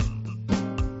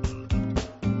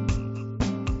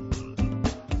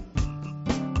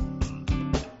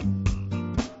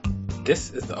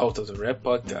This is the Out of the Red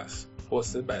podcast,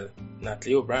 hosted by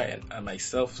Natalie O'Brien and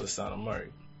myself, Lasana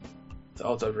Murray. The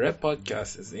Out of the Red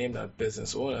podcast is aimed at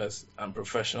business owners and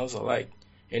professionals alike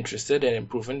interested in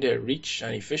improving their reach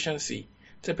and efficiency,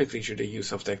 typically through the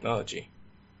use of technology.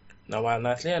 Now, while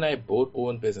Natalie and I both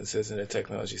own businesses in the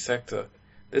technology sector,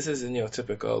 this isn't your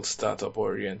typical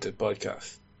startup-oriented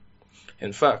podcast.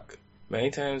 In fact, many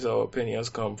times our opinions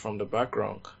come from the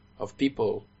background of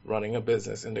people running a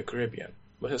business in the Caribbean,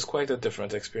 but it's quite a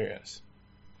different experience.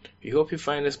 We hope you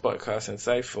find this podcast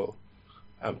insightful,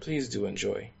 and please do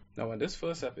enjoy. Now, in this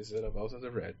first episode of Out of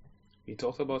the Red, we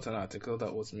talked about an article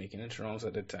that was making its rounds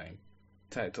at the time,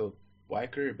 titled Why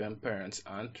Caribbean Parents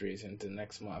Aren't Raising the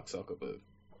Next Mark Zuckerberg.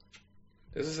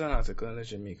 This is an article in the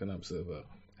Jamaican Observer,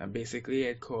 and basically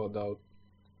it called out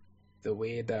the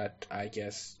way that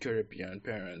Caribbean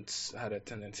parents had a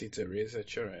tendency to raise their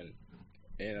children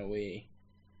in a way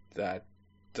that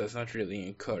does not really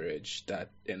encourage that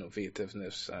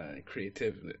innovativeness and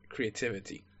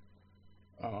creativity.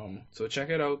 So check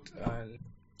it out,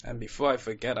 and before I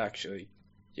forget, actually,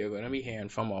 you're going to be hearing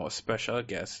from our special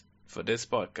guest for this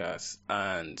podcast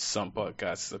and some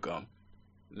podcasts to come.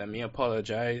 Let me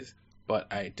apologize,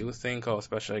 but I do think our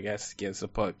special guest gives the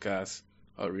podcast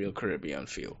a real Caribbean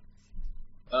feel.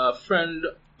 A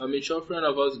mutual friend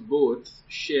of us both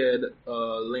shared a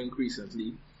link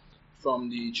recently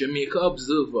from the Jamaica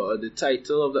Observer. The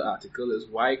title of the article is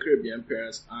Why Caribbean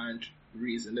Parents Aren't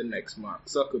Raising the Next Mark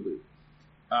Zuckerberg.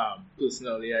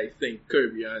 Personally, I think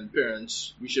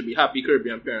we should be happy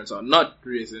Caribbean parents are not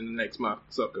raising the next Mark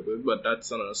Zuckerberg, but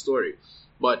that's another story.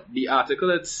 But the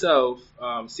article itself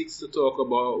seeks to talk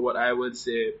about what I would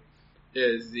say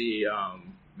is the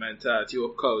mentality or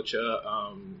culture.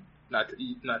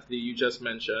 Natalie, you just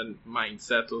mentioned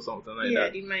mindset or something like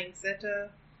that. Yeah, the mindset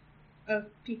of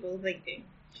people thinking.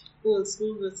 Old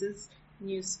school versus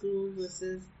new school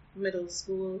versus middle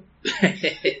school.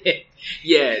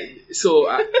 Yeah, so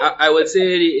I would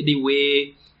say the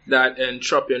way that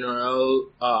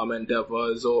entrepreneurial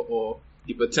endeavors or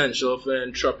the potential for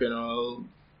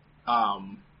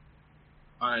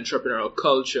entrepreneurial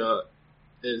culture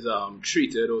is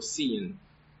treated or seen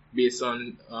based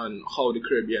on how the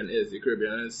Caribbean is. The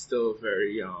Caribbean is still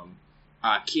very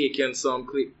archaic in some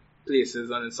places,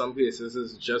 and in some places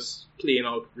it's just plain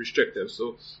out restrictive.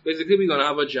 So basically we're going to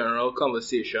have a general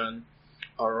conversation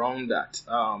around that.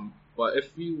 But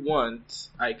if you want,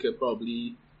 I could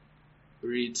probably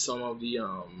read some of the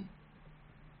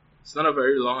it's not a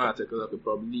very long article. I could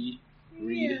probably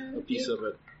read a piece of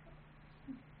it.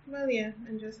 Well, yeah,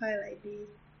 and just highlight these.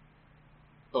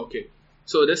 Okay,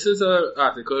 so this is an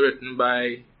article written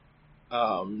by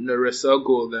Narissa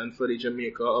Golden for the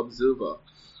Jamaica Observer.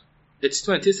 It's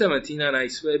 2017 and I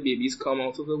swear babies come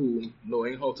out of the womb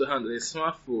knowing how to handle a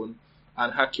smartphone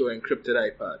and hack your encrypted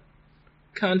iPad.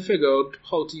 Can't figure out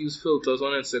how to use filters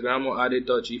on Instagram or add a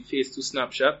dodgy face to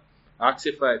Snapchat? Ask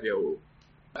a 5-year-old.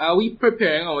 Are we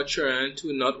preparing our children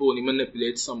to not only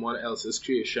manipulate someone else's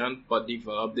creation but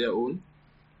develop their own?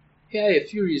 Here are a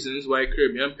few reasons why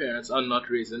Caribbean parents are not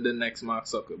raising the next Mark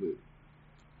Zuckerberg.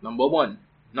 Number 1,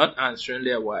 not answering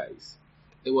their whys.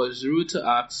 It was rude to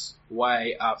ask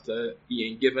why after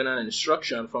being given an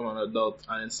instruction from an adult,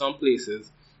 and in some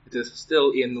places it is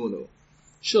still a no-no.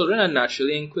 Children are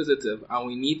naturally inquisitive, and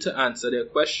we need to answer their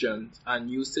questions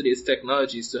and use today's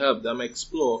technologies to help them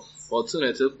explore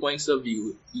alternative points of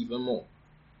view even more.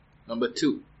 Number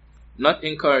 2, not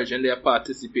encouraging their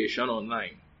participation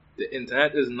online. The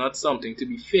internet is not something to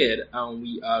be feared, and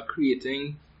we are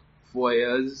creating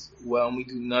voyeurs when we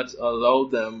do not allow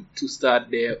them to start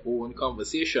their own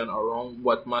conversation around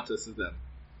what matters to them.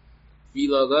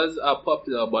 Vloggers are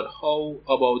popular, but how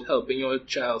about helping your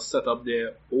child set up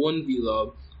their own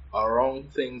vlog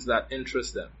around things that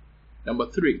interest them? Number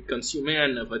 3, consuming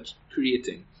and never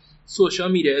creating. Social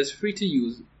media is free to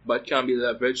use, but can be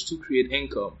leveraged to create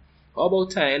income. How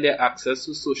about tying their access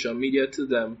to social media to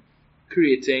them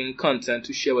creating content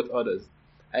to share with others?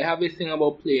 I have a thing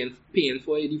about paying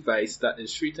for a device that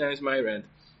is 3 times my rent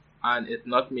and it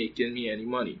not making me any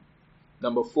money.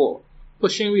 Number 4,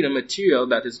 pushing reading material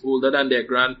that is older than their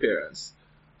grandparents.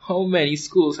 How many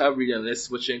schools have reading lists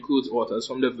which includes authors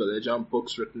from the village and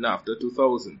books written after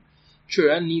 2000?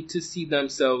 Children need to see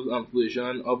themselves and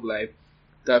version of life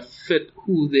that fit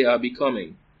who they are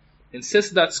becoming.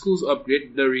 Insist that schools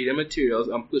upgrade the reading materials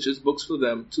and purchase books for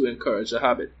them to encourage the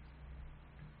habit.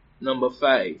 Number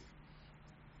 5,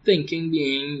 thinking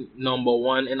being number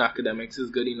 1 in academics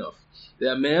is good enough.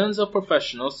 There are millions of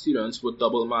professional students with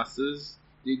double master's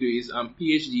degrees and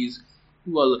PhDs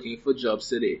who are looking for jobs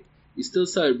today. We still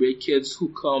celebrate kids who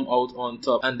come out on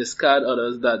top and discard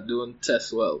others that don't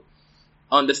test well.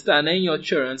 Understanding your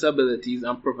children's abilities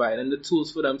and providing the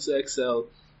tools for them to excel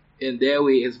in their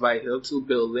way is vital to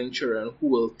building children who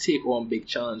will take on big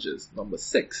challenges. Number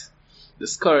 6,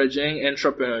 discouraging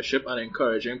entrepreneurship and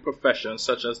encouraging professions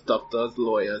such as doctors,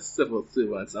 lawyers, civil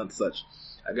servants, and such.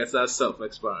 I guess that's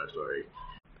self-explanatory.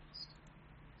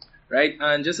 Right,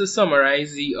 and just to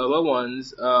summarize the other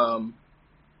ones,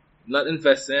 not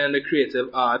investing in the creative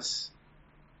arts.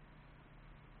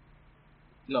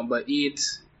 Number 8,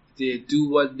 they do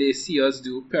what they see us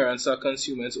do. Parents are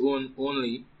consumers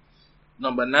only.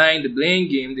 Number 9, the blame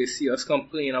game. They see us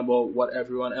complain about what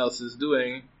everyone else is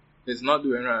not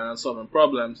doing right and solving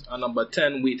problems. And number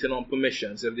 10, waiting on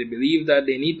permissions. If they believe that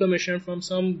they need permission from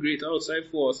some great outside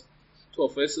force to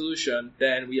offer a solution,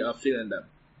 then we are failing them.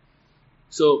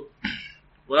 So,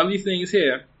 one of the things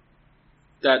here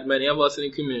that many of us in the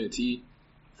community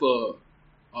for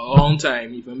a long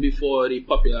time, even before the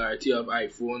popularity of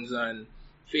iPhones and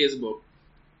Facebook,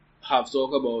 have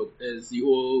talked about is the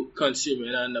whole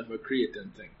consuming and never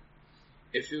creating thing.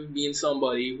 If you've been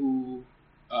somebody who,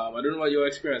 I don't know what your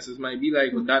experiences might be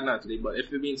like with that naturally, but if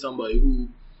you've been somebody who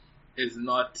is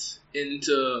not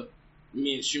into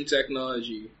mainstream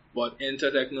technology, but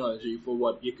into technology for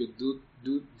what you could do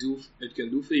it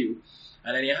can do for you,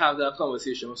 and then you have that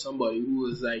conversation with somebody who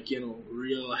is like,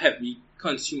 real heavy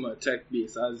consumer tech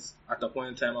base, as at a point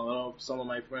in time a lot of some of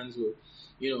my friends would,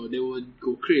 they would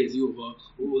go crazy over, oh,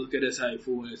 look at this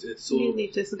iPhone, it's so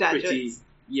pretty.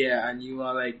 Yeah, and you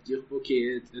are like,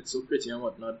 okay, it's so pretty and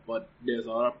whatnot, but there's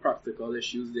a lot of practical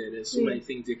issues there. There's so many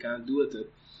things you can't do with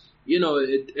it.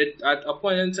 It at a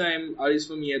point in time, at least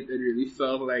for me, it really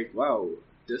felt like, wow,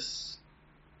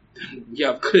 we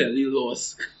have clearly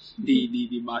lost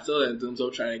the battle in terms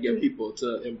of trying to get people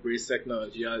to embrace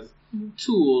technology as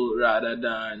tool rather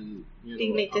than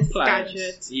the latest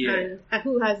gadget. Yeah. And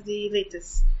who has the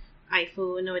latest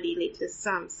iPhone or the latest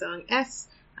Samsung S,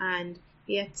 and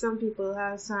yet some people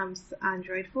have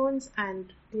Android phones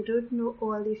and they don't know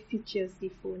all the features the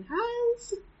phone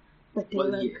has, but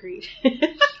they'll upgrade.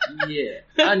 Yeah,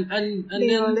 and they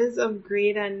then always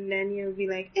upgrade, and then you'll be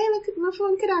like, hey, look, my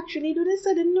phone could actually do this.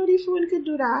 I didn't know the phone could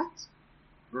do that.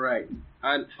 Right,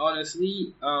 and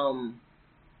honestly,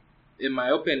 in my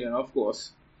opinion, of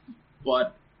course,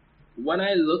 but when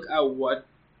I look at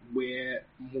where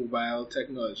mobile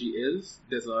technology is,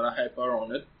 there's a lot of hype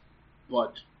around it,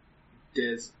 but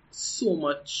there's so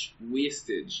much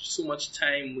wastage, so much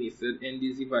time wasted in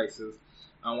these devices.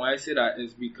 And why I say that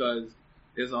is because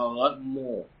there's a lot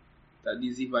more that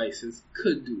these devices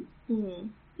could do. Mm-hmm.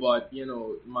 But,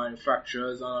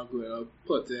 manufacturers are not going to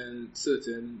put in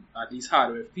certain, at least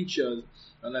hardware features,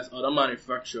 unless other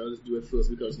manufacturers do it first,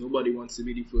 because nobody wants to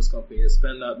be the first company to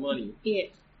spend that money. Yeah.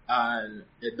 And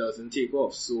it doesn't take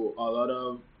off. So a lot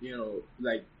of,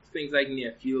 like things like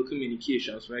near field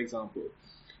communications, for example,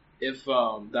 if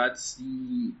that's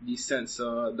the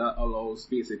sensor that allows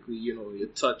basically, you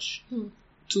touch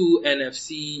two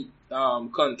NFC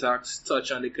contacts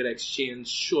touch and they could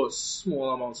exchange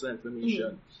small amounts of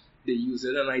information. They use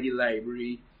it in like the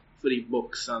library for the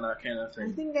books and that kind of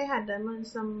thing. I think they had them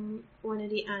on one of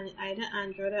the either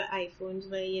Android or iPhones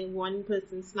where one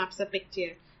person snaps a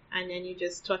picture and then you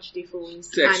just touch the phones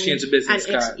to exchange business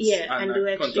cards and do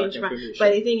exchange.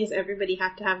 But the thing is, everybody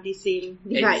had to have the same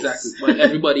device. Exactly, but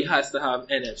everybody has to have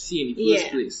NFC in the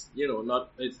first place.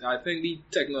 I think the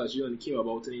technology only came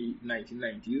about in the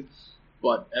 1990s,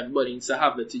 but everybody needs to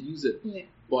have it to use it. Yeah.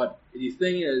 But the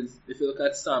thing is, if you look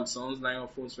at Samsung's line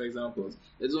of phones, for example,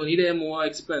 it's only their more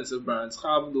expensive brands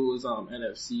have those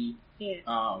NFC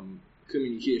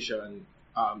communication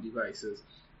devices.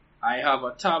 I have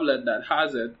a tablet that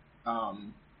has it,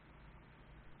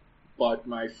 but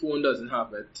my phone doesn't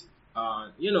have it.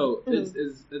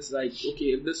 It's like,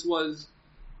 okay,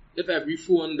 if every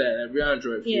phone then, every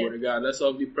Android phone, regardless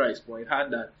of the price point,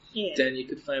 had that, then you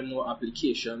could find more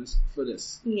applications for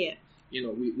this. Yeah.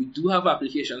 We do have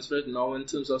applications for it now in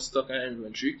terms of stock and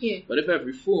inventory. Yeah. But if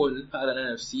every phone had an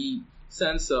NFC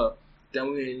sensor,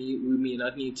 then we may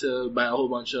not need to buy a whole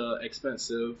bunch of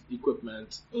expensive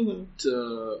equipment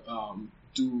to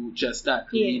do just that.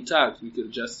 Read tags. We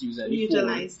could just use any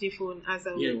utilize the phone as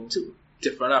a tool.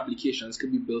 Different applications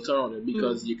could be built around it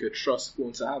because you could trust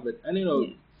phones to have it.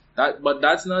 And but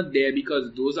that's not there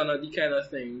because those are not the kind of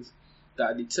things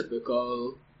that the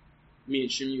typical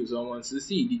mainstream user wants to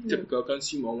see. The typical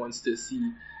consumer wants to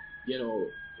see,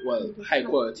 high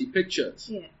quality pictures.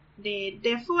 Yeah.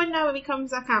 Their phone now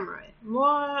becomes a camera.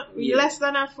 Less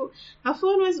than a phone. A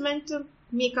phone was meant to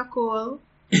make a call,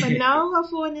 but now a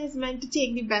phone is meant to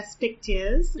take the best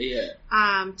pictures. Yeah.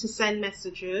 To send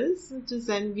messages, to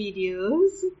send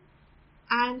videos,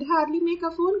 and hardly make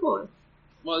a phone call.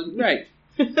 Well, right.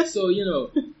 So,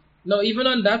 now even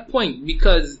on that point,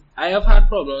 because I have had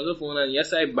problems with the phone, and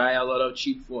yes, I buy a lot of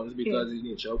cheap phones because of the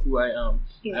nature of who I am.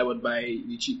 Yeah. I would buy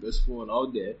the cheapest phone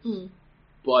out there. Mm.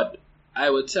 But I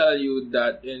would tell you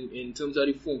that in terms of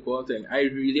the phone call thing, I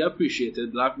really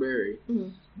appreciated BlackBerry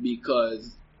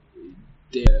because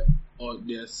their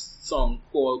song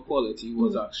call quality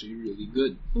was actually really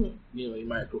good. The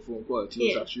microphone quality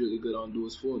was actually really good on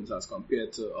those phones as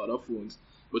compared to other phones,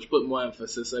 which put more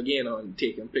emphasis again on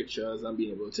taking pictures and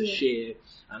being able to share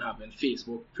and having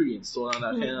Facebook pre-installed and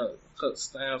that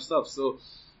kind of stuff. So,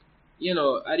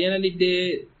 at the end of the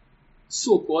day,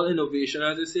 so-called innovation,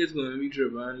 as I say, is going to be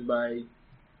driven by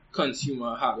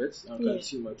consumer habits and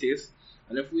consumer taste.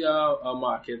 And if we are a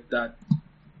market that,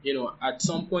 at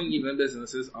some point even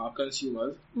businesses are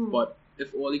consumers, but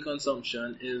if all the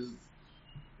consumption is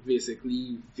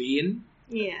basically vain,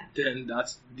 then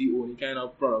that's the only kind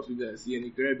of products we're going to see in the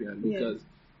Caribbean because,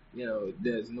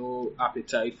 there's no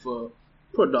appetite for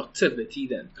productivity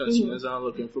then. Consumers aren't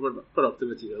looking for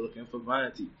productivity, they're looking for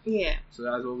vanity. Yeah. So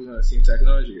that's what we're going to see in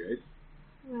technology, right?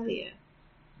 Well, yeah.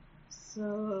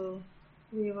 So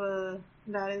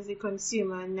that is the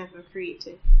consumer, never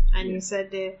creative. And you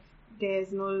said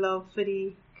there's no love for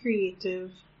the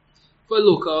creative. For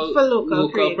local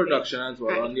production as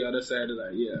well, right. On the other side of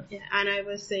that, Yeah, and I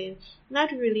was saying,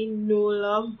 not really no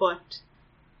love, but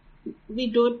we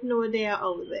don't know they are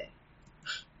out there.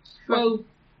 Well,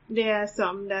 there are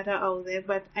some that are out there,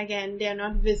 but again, they are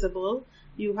not visible.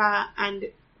 And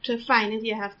to find it,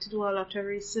 you have to do a lot of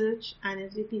research, and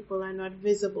if the people are not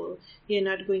visible, you're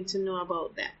not going to know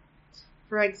about them.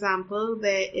 For example,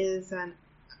 there is an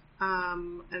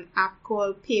app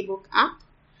called Paybook app.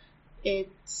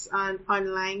 It's an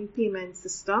online payment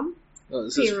system. Oh,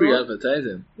 this is free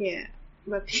advertising. Yeah,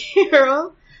 but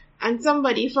payroll. And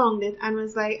somebody found it and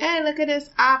was like, hey, look at this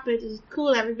app. It is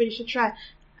cool. Everybody should try.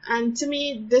 And to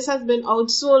me, this has been out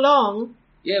so long.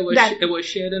 Yeah, it was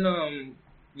shared in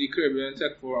the Caribbean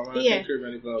Tech Forum.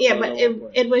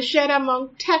 It was shared among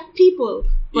tech people.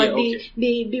 But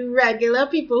the regular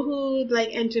people who,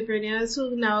 like entrepreneurs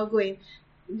who now are going,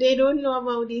 they don't know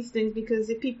about these things because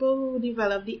the people who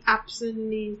develop the apps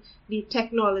and the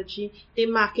technology, they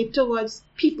market towards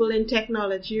people in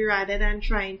technology rather than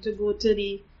trying to go to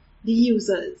the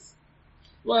users.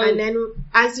 Well, and then,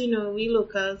 as you know, we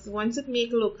locals, once it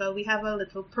make local, we have a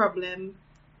little problem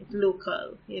with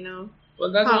local,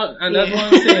 Well, that's what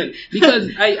I'm saying.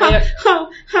 Because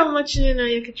how much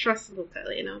you could trust local,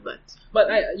 But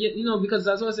because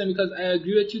that's what I'm saying. Because I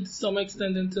agree with you to some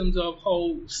extent in terms of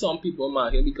how some people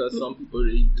market. Because some people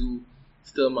really do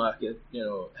still market,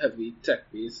 heavy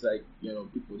tech based. Like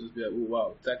people just be like, oh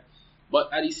wow, tech.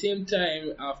 But at the same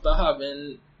time, after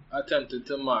having attempted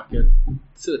to market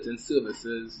certain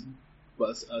services,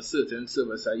 but a certain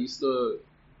service I used to,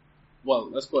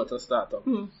 let's call it a startup,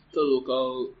 to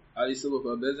local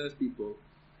business people,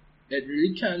 it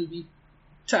really can be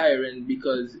tiring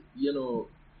because,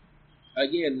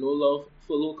 again, no love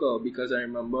for local, because I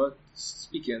remember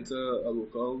speaking to a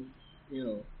local,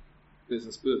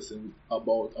 business person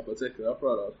about a particular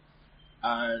product,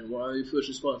 and one of the first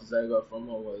responses I got from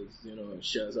her was,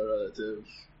 she has a relative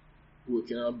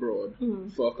working abroad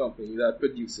for a company that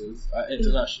produces an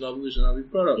international version of the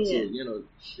product. So,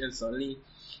 instantly,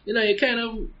 you kind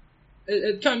of,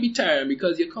 it can be tiring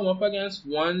because you come up against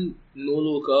one, no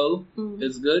local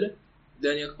is good,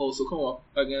 then you also come up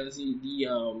against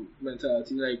the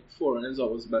mentality like foreign is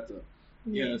always better.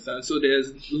 You understand? So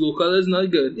there's local is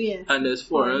not good, and there's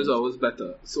foreign is always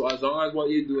better. So as long as what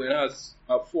you're doing has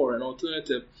a foreign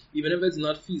alternative, even if it's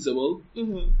not feasible,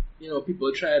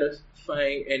 people try to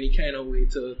find any kind of way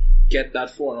to get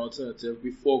that foreign alternative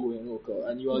before going local,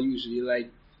 and you are usually like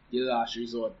the last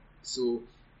resort. So,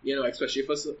 especially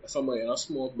for somebody on a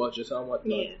small budget and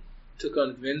whatnot, to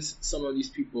convince some of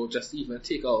these people just to even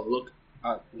take a look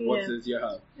at what it is you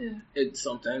have. It's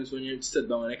sometimes when you sit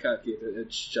down and calculate it,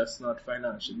 it's just not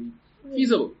financially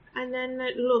feasible. And then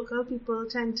local people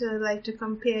tend to like to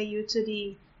compare you to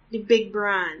the big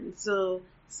brands. So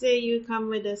say you come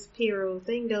with this payroll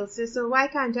thing, they'll say, so why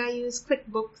can't I use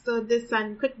QuickBooks or this?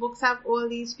 And QuickBooks have all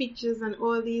these features and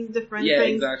all these different things.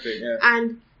 Yeah, exactly. Yeah.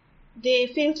 And they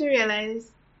fail to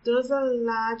realize those are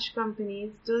large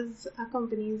companies. Those are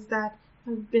companies that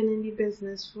have been in the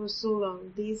business for so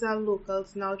long. These are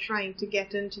locals now trying to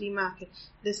get into the market.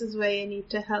 This is where you need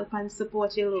to help and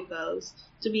support your locals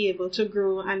to be able to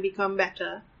grow and become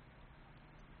better.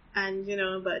 And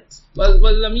but well,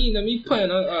 let me point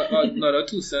another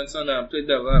 2 cents on that. Play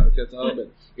devil advocate a little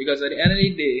bit, because at the end of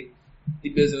the day, the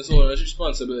business owner's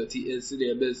responsibility is to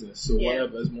their business. So Yeah.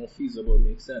 whatever is more feasible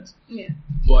makes sense. Yeah.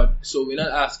 But so we're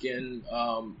not asking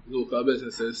local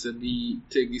businesses to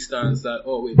take the stance that,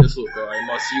 oh wait, this local, I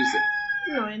must use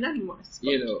it. No, not must.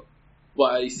 You know.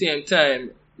 But at the same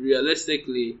time,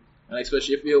 realistically, and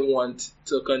especially if you want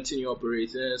to continue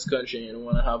operating in this country and you don't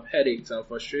want to have headaches and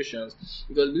frustrations,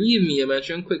 because believe me, you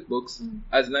mentioned QuickBooks.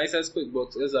 As nice as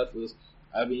QuickBooks is at first,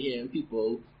 I've been hearing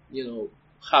people,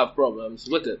 have problems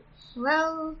with it.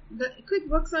 Well, the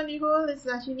QuickBooks on the whole is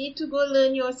that you need to go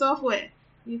learn your software.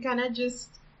 You cannot just,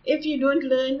 if you don't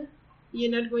learn,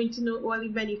 you're not going to know all the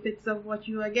benefits of what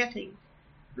you are getting.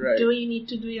 Right. So you need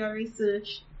to do your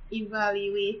research,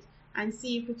 evaluate, and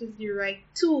see if it is the right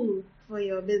tool for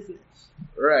your business.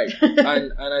 Right.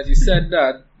 and as you said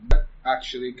that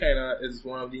actually kind of is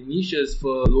one of the niches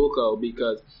for local,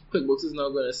 because QuickBooks is not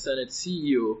going to send its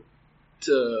CEO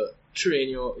to train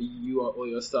you or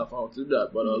your staff how to do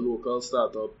that, but a local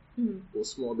startup or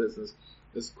small business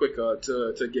is quicker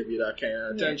to give you that kind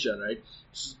of attention, right?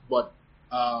 But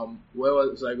where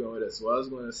was I going with this? What I was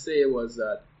going to say was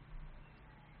that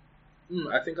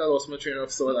I think I lost my train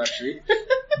of thought actually.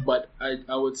 But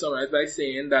I would summarize by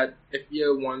saying that if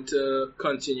you want to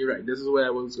continue, right, this is where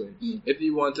I was going. If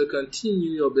you want to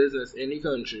continue your business in the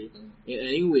country in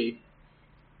any way,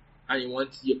 and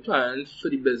you plan for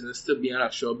the business to be an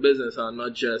actual business and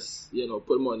not just,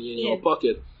 put money in your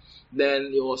pocket,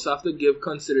 then you also have to give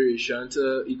consideration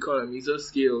to economies of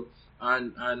scale.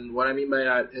 And what I mean by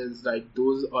that is like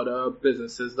those other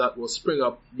businesses that will spring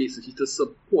up basically to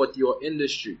support your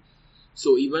industry.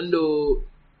 So even though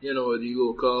the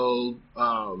local,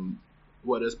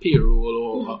 whether it's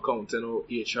payroll or accounting or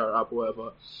HR app or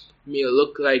whatever, may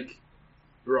look like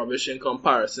rubbish in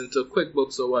comparison to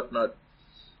QuickBooks or whatnot,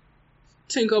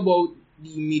 think about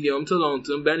the medium to long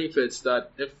term benefits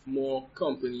that if more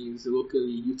companies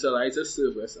locally utilize a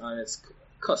service and it's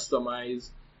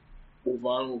customized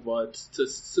over and over to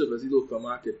service the local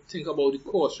market. Think about the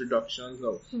cost reductions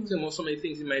now. Think about so many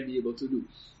things you might be able to do.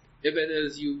 If it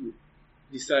is you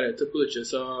decided to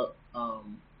purchase a what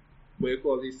do you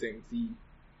call these things? The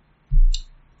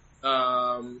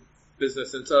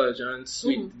business intelligence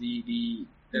suite, the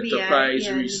enterprise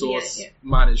resource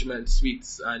management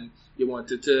suites, and you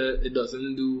wanted to, it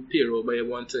doesn't do payroll, but you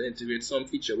want to integrate some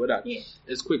feature with that.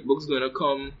 Is QuickBooks going to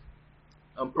come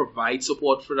and provide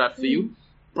support for that for you?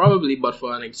 Probably, but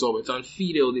for an exorbitant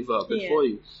fee, they'll develop it for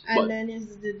you. And then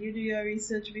did you do your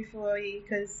research before you,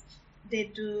 because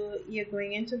you're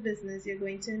going into business, you're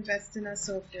going to invest in a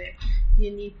software.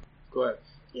 You need. Go ahead.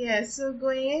 Yeah, so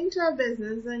going into a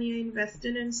business and you're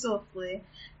investing in software,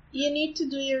 you need to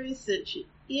do your research.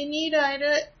 You need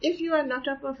either, if you are not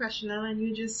a professional and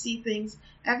you just see things,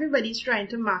 everybody's trying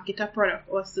to market a product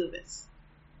or service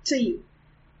to you.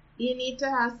 You need to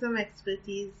have some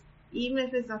expertise, even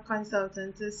if it's a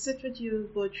consultant, to sit with you,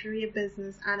 go through your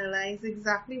business, analyze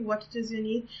exactly what it is you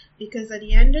need, because at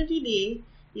the end of the day,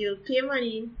 you'll pay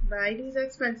money, buy these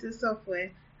expensive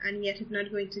software, and yet it's not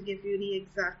going to give you the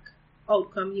exact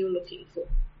outcome you're looking for.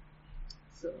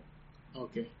 So.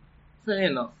 Okay. Fair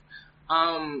enough.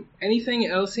 Anything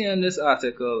else here in this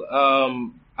article?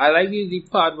 I like the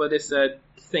part where they said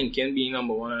thinking being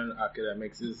number one in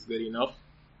academics is good enough,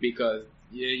 because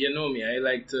you know me, I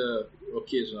like to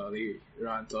occasionally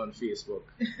rant on Facebook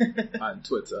and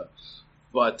Twitter.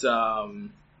 But SCA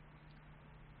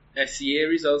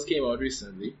results came out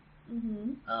recently.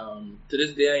 To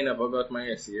this day, I never got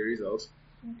my SCA results.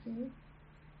 Okay.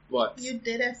 But you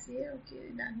did SCA?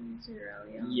 Okay, that means you're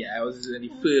early on. Yeah, I was in the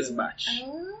first batch.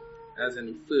 Oh. I was in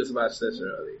the first batch that's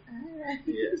early. Alright.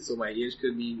 Yeah, so my age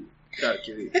could be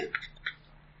calculated.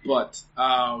 But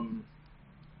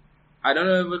I don't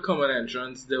know if with common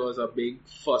entrance there was a big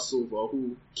fuss over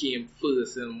who came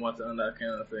first and what and that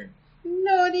kind of thing.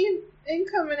 No, the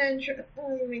common entrance.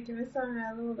 Oh, you're making me sound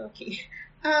a little okay.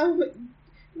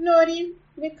 No,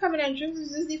 with common entrance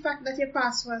is just the fact that you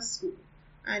passed first school,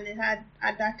 and it had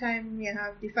at that time you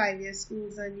have the 5-year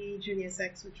schools and the junior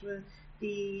sex, which were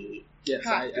the yes,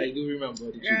 I do remember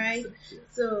the junior right? sex. Yeah.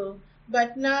 So,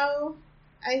 but now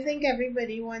I think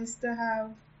everybody wants to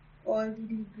have all the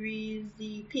degrees,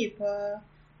 the paper.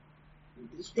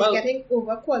 They're getting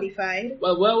overqualified.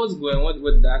 Well, where I was going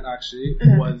with that actually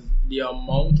was the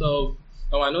amount of.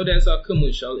 Now I know there's a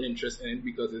commercial interest in it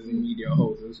because it's in media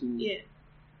houses who,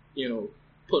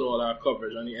 put all our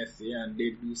coverage on the SCA, and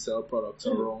they do sell products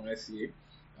around SCA.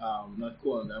 Not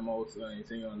calling them out or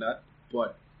anything on that,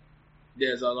 but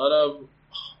there's a lot of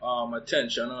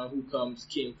attention on who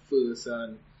came first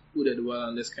and who did well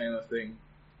and this kind of thing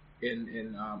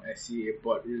in SCA.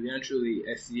 But really and truly,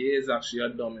 SCA is actually a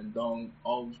dumbing down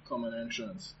of common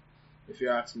entrance. if you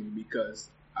ask me, because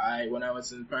when I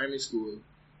was in primary school,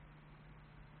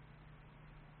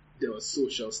 there was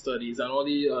social studies and all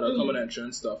the other common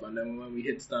entrance stuff, and then when we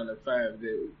hit standard 5,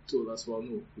 they told us, well,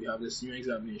 no, we have this new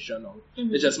examination now.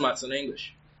 It's just maths and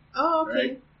English. Oh, okay.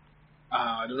 Right?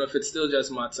 I don't know if it's still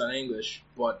just maths and English,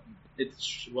 but it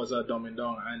was a dumbing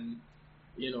down, and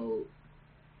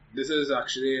this is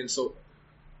actually so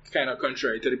kind of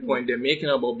contrary to the point they're making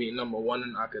about being number one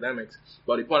in academics.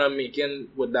 But the point I'm making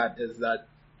with that is that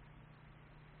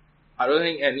I don't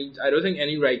think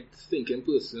any right thinking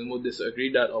person would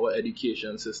disagree that our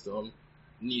education system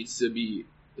needs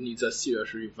a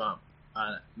serious revamp.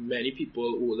 And many people,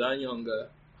 older and younger,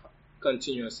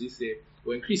 continuously say,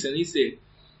 or increasingly say,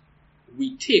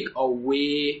 we take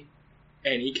away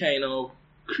any kind of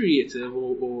creative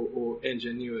or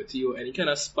ingenuity or any kind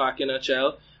of spark in a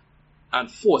child and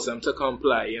force them to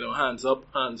comply. Hands up,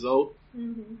 hands out,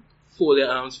 fold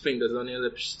their arms, fingers on your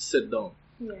lips, sit down.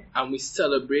 Yeah. And we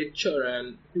celebrate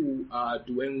children who are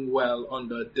doing well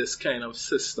under this kind of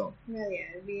system. Well,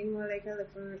 yeah, being more like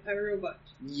a robot.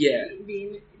 Yeah.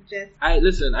 Being just... I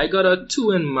got a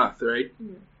 2 in math, right?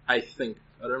 I think.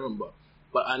 I don't remember.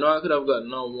 But I know I could have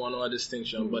gotten a 1 or a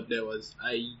distinction, but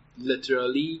I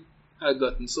literally had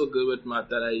gotten so good with math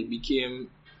that I became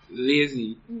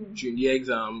lazy during the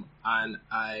exam, and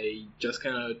I just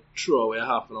kind of threw away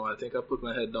half an hour. I think I put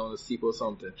my head down to sleep or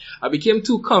something. I became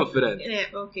too confident. Yeah,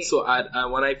 okay. So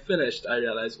when I finished, I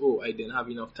realized, I didn't have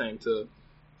enough time to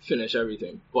finish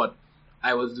everything. But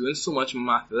I was doing so much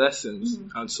math lessons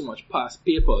and so much past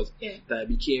papers that I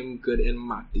became good in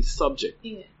math, the subject.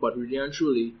 Yeah. But really and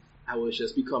truly, I was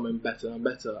just becoming better and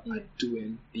better at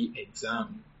doing the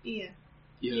exam. Yeah.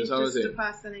 You know what I'm just saying? to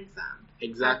pass an exam.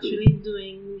 Exactly. Actually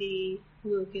doing the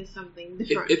work is something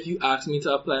different. If you ask me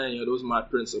to apply any of those math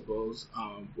principles,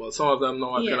 some of them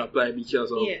now I can apply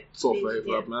because of software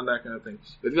development and that kind of thing.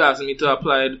 If you ask me to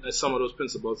apply some of those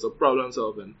principles of problem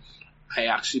solving, I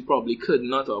actually probably could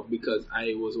not have, because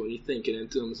I was only thinking in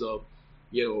terms of,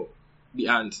 the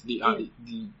answer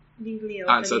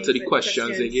to the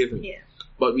questions they gave me. Yeah.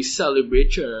 But we celebrate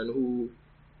children who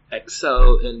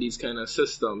excel in these kind of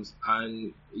systems,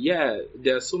 and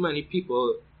there are so many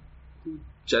people who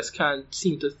just can't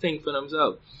seem to think for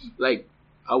themselves. Like,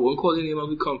 I won't call the name of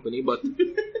the company, but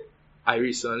I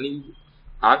recently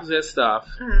asked their staff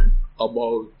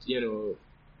about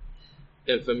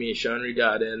information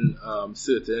regarding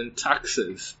certain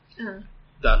taxes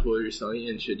that were recently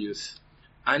introduced.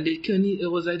 And they couldn't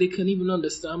even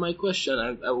understand my question.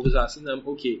 I was asking them,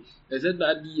 okay, is it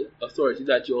that the authority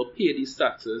that you all pay these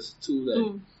taxes to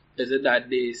them, is it that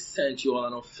they sent you all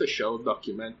an official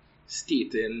document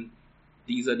stating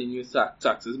these are the new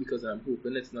taxes? Because I'm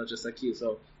hoping it's not just a case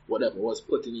of whatever was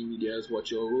put in the media is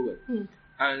what you're over.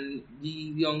 And the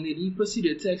young lady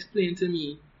proceeded to explain to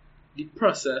me the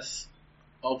process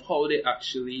of how they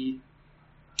actually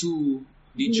do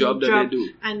the job that they do.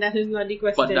 And that is not the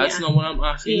question. But that's not what I'm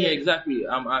asking you exactly.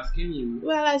 I'm asking you.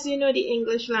 Well, as you know, the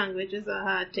English language is a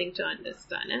hard thing to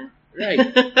understand,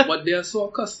 Right. But they are so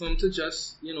accustomed to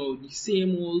just, the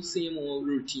same old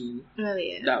routine. Well,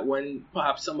 yeah. That when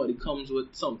perhaps somebody comes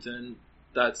with something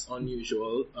that's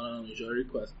unusual, an unusual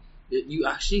request, you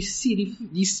actually see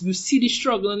the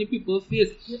struggle on the people's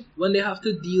face when they have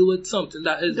to deal with something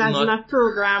that's not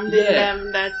programmed in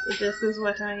them, that this is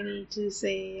what I need to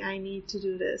say, I need to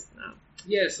do this now.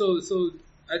 Yeah, so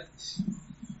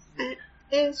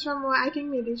it's from what I think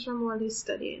maybe it's from all this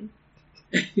studying.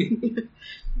 You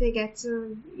get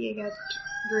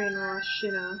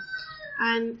brainwashed,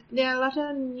 and there are a lot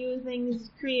of new things,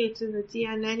 creativity,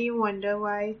 and then you wonder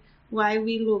why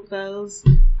we locals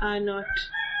are not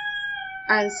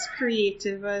as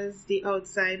creative as the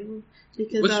outside,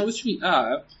 because which we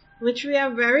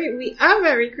are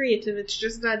very creative. It's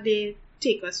just that they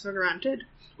take us for granted.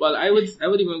 Well, I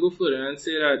would even go further and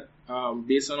say that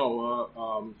based on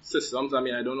our systems, I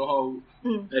mean, I don't know how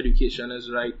education is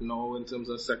right now in terms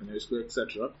of secondary school,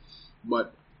 etc.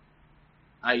 But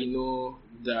I know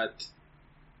that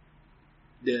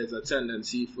there's a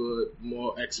tendency for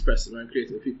more expressive and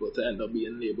creative people to end up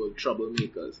being labeled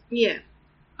troublemakers. Yeah.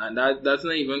 And that's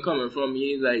not even coming from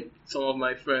me. Like, some of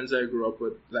my friends I grew up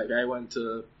with, like, I went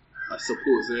to a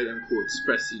supposed, in quotes,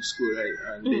 prestige school,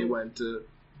 right? And they went to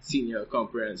senior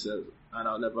comprehensive. And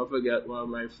I'll never forget one of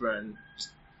my friends,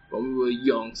 when we were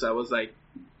young, so I was like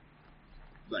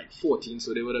 14,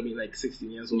 so they would have been like 16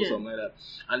 years old, something like that.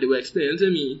 And they were explaining to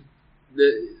me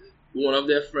one of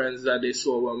their friends that they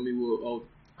saw when we were out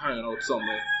hanging out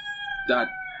somewhere, that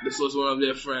this was one of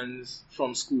their friends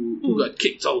from school who got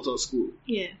kicked out of school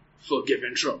for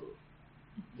giving trouble,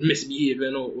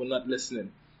 misbehaving or not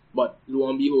listening. but lo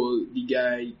and behold, the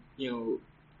guy,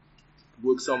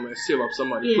 work somewhere, save up some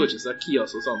money, purchase a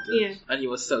kiosk or something, and he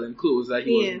was selling clothes that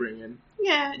he was bringing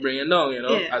down,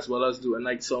 as well as doing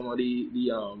like some of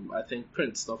the I think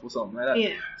print stuff or something like that.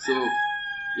 Yeah. So,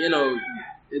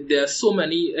 there are so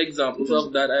many examples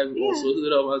of that I've also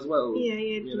heard of as well. Yeah,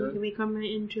 you become an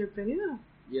entrepreneur.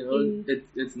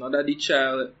 It's not that the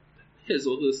child, his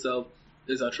or herself,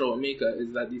 is a troublemaker,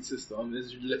 it's that the system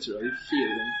is literally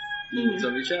failing the needs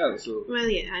of the child. So well,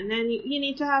 yeah, and then you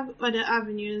need to have other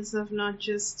avenues of not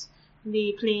just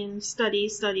the plain study,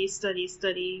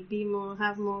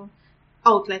 have more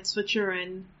outlets for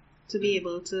children to be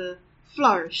able to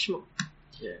flourish more.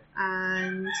 Yeah.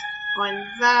 And on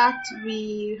that,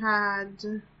 we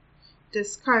had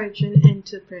discouraging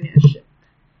entrepreneurship.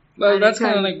 Well, that's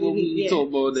kind of like what we talked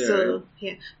about there. So,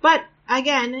 but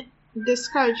again,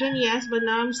 discouraging, yes, but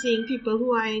now I'm seeing people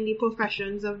who are in the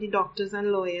professions of the doctors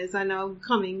and lawyers are now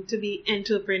coming to be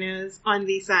entrepreneurs on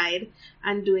the side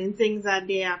and doing things that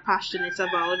they are passionate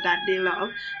about, that they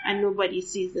love, and nobody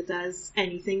sees it as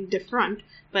anything different.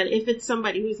 But if it's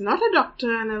somebody who's not a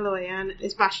doctor and a lawyer and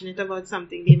is passionate about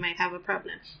something, they might have a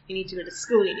problem. You need to go to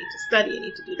school, you need to study, you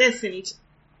need to do this,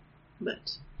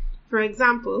 But, for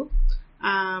example,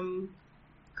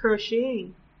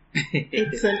 crocheting.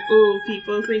 It's an old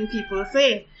people thing people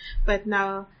say. But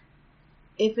now,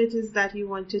 if it is that you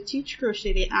want to teach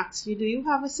crochet, they ask you, do you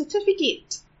have a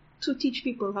certificate to teach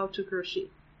people how to crochet?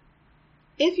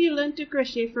 If you learn to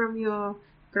crochet from your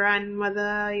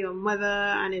grandmother, your mother,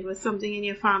 and it was something in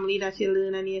your family that you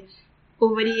learned, and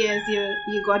over the years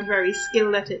you got very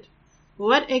skilled at it,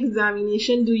 what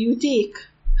examination do you take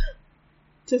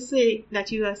to say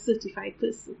that you are a certified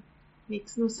person?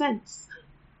 Makes no sense.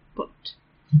 But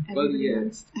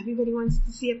everybody wants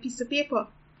to see a piece of paper.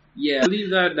 Yeah, I'll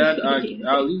leave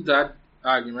that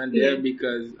argument there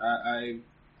because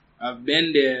I've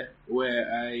been there where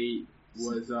I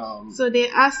was So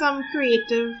there are some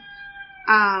creative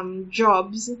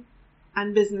jobs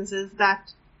and businesses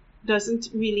that doesn't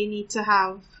really needs to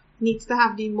have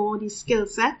the skill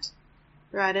set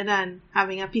rather than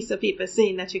having a piece of paper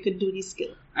saying that you could do the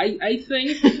skill. I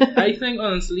think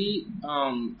honestly,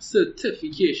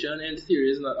 certification in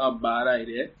theory is not a bad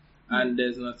idea, and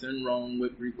there's nothing wrong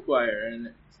with requiring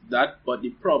that. But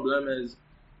the problem is,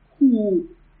 who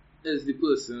is the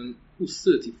person who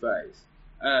certifies?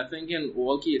 And I think in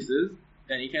all cases,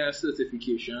 any kind of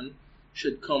certification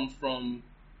should come from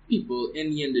people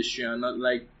in the industry and not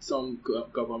like some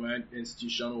government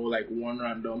institution or like one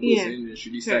random person in the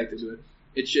industry decide to do it.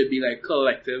 It should be like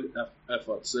collective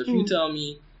effort. So if you tell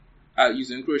me,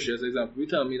 using crochet as an example, you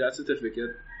tell me that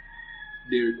certificate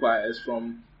they require is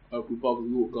from a group of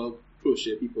local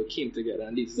crochet people came together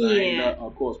and designed a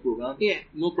course program,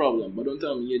 no problem. But don't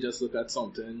tell me you just look at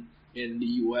something in the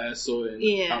US or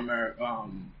in America,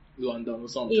 London or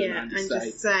something and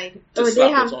decide to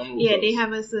slap it on locals. They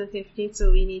have a certificate,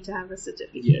 so we need to have a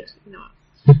certificate. No.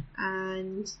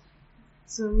 And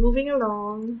so moving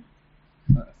along,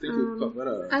 I think we've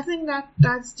covered I think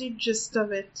that's the gist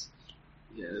of it.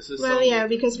 Yeah, this is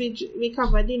because we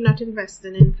covered the not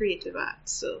investing in creative art,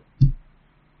 so.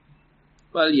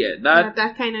 Well, yeah,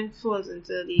 that kind of falls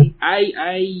into the.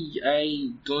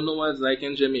 I don't know what it's like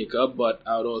in Jamaica, but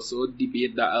I would also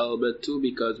debate that a little bit too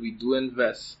because we do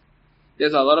invest.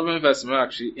 There's a lot of investment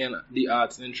actually in the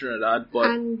arts in Trinidad,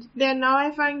 but and then now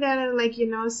I find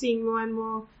that seeing more and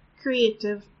more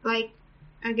creative, like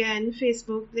again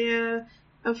Facebook, there are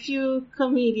a few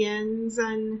comedians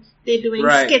and they're doing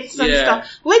skits and stuff,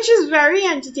 which is very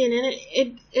entertaining.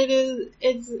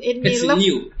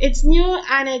 It's new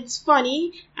and it's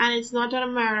funny and it's not an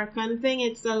American thing,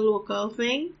 it's a local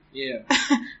thing. Yeah.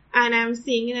 And I'm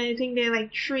seeing, I think there are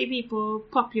like 3 people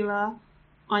popular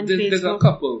on Facebook. There's a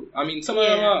couple. I mean, some of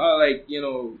them are like,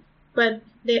 but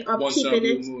they're upkeeping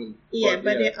it. Moon. But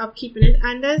they're upkeeping it.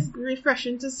 And it's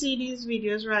refreshing to see these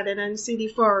videos rather than see the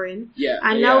foreign. Yeah.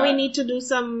 And now we need to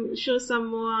show some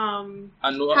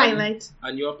more highlights.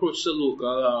 And you approach the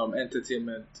local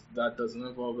entertainment that doesn't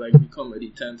involve like the comedy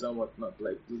tents and whatnot.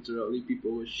 Like literally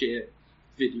people will share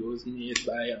videos made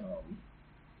by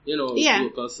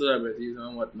local celebrities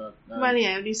and whatnot.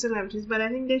 These celebrities. But I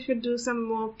think they should do some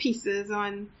more pieces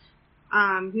on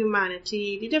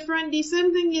humanity, the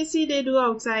same thing you see they do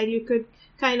outside. You could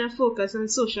kind of focus on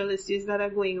social issues that are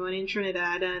going on in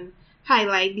Trinidad and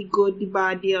highlight the good, the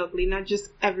bad, the ugly, not just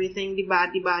everything, the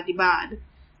bad.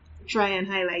 Try and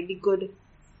highlight the good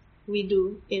we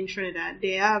do in Trinidad.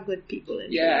 There are good people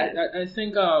in Trinidad. I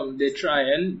think they try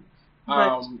and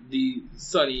the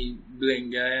Sunny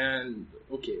Bling guy and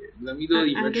okay, let me don't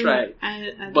even try.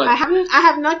 But I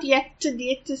have not yet to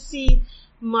date to see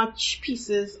much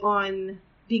pieces on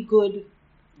the good.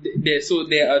 So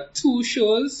there are two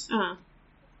shows Uh,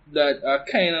 that are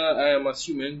kind of, I am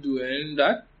assuming, doing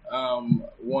that.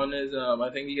 One is, I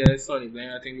think the guy is Sonny Blaine.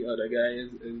 I think the other guy is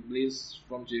Blaze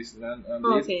from Jason and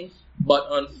Blaze. okay. But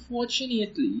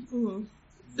unfortunately, Mhm.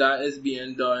 that is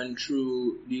being done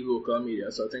through the local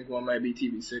media. So I think one might be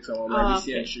TV6 and one might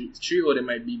be okay. CN3, or they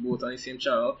might be both on the same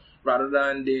channel, rather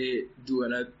than they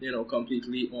doing it,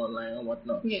 completely online and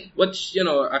whatnot. Yeah. Which,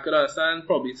 I could understand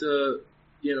probably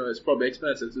it's probably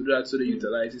expensive to do that, so they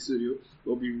utilize the studio. It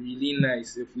would be really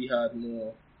nice if we had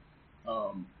more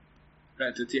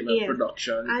entertainment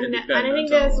production. And I think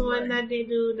there's one that they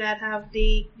do that have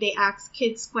they ask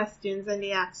kids questions, and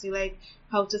they ask you like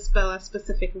how to spell a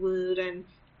specific word, and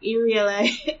you realize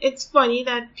it's funny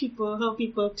that how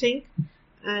people think,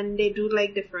 and they do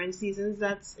like different seasons.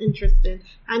 That's interesting,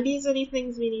 and these are the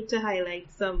things we need to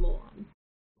highlight some more.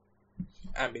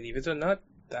 And believe it or not,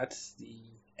 that's the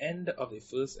end of the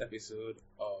first episode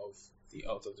of the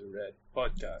Out of the Red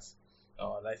podcast.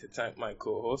 I'd like to thank my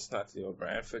co-host Natalie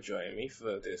O'Brien for joining me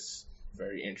for this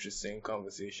very interesting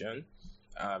conversation.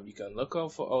 You can look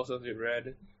out for Out of the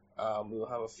Red. We'll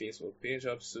have a Facebook page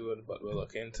up soon, but we're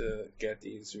looking to get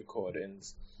these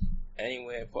recordings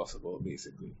anywhere possible,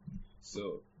 basically.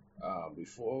 So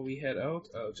before we head out,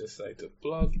 I'd just like to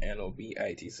plug NOB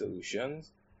IT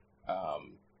Solutions.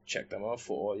 Check them out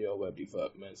for all your web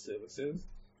development services,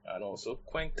 and also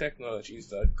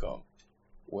quenktechnologies.com,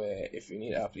 where if you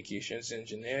need applications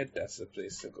engineered, that's the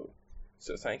place to go.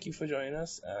 So thank you for joining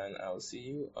us, and I'll see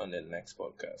you on the next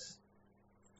podcast.